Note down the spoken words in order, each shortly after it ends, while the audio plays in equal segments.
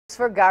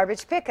For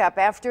garbage pickup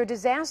after a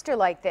disaster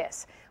like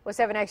this. Well,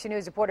 7 Action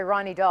News reporter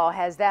Ronnie Dahl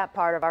has that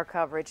part of our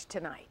coverage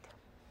tonight.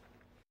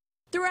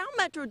 Throughout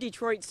Metro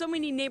Detroit, so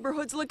many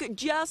neighborhoods look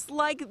just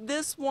like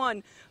this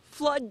one.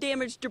 Flood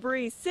damaged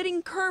debris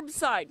sitting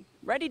curbside,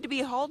 ready to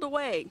be hauled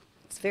away.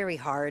 It's very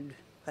hard,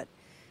 but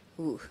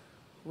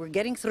we're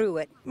getting through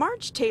it.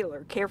 Marge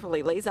Taylor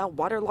carefully lays out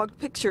waterlogged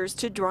pictures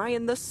to dry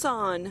in the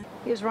sun.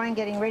 Here's Ryan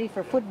getting ready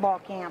for football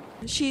camp.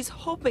 She's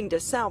hoping to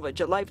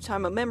salvage a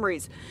lifetime of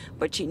memories,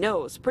 but she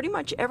knows pretty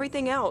much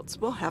everything else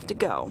will have to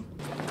go.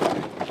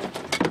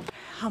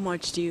 How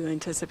much do you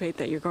anticipate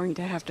that you're going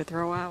to have to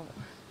throw out?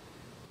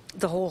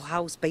 The whole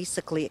house,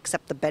 basically,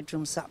 except the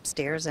bedrooms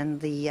upstairs and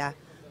the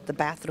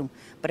bathroom,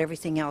 but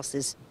everything else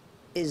is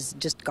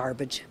just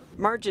garbage.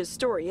 Marge's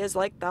story is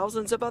like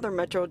thousands of other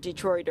Metro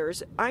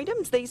Detroiters.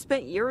 Items they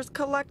spent years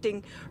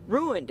collecting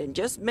ruined in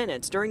just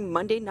minutes during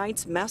Monday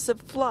night's massive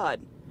flood.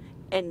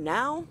 And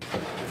now,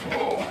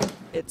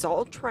 it's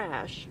all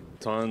trash.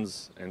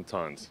 Tons and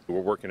tons. We're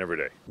working every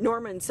day.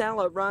 Norman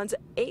Sala runs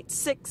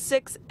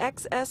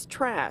 866XS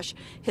Trash.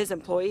 His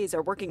employees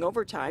are working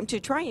overtime to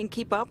try and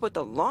keep up with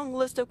the long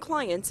list of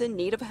clients in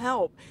need of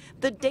help.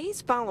 The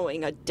days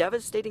following a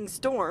devastating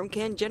storm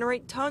can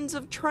generate tons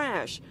of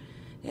trash.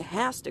 It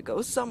has to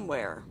go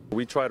somewhere.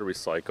 We try to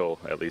recycle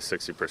at least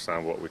 60%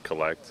 of what we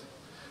collect,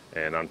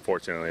 and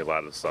unfortunately a lot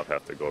of the stuff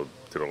has to go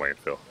to the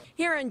landfill.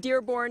 Here in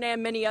Dearborn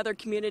and many other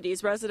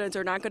communities, residents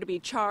are not going to be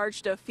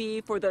charged a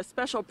fee for the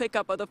special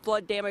pickup of the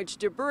flood-damaged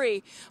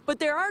debris, but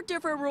there are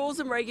different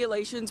rules and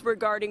regulations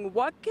regarding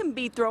what can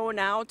be thrown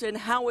out and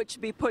how it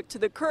should be put to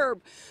the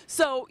curb.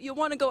 So you'll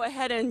want to go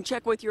ahead and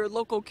check with your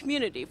local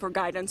community for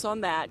guidance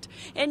on that.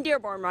 In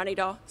Dearborn, Ronnie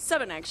Dahl,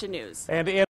 7 Action News. And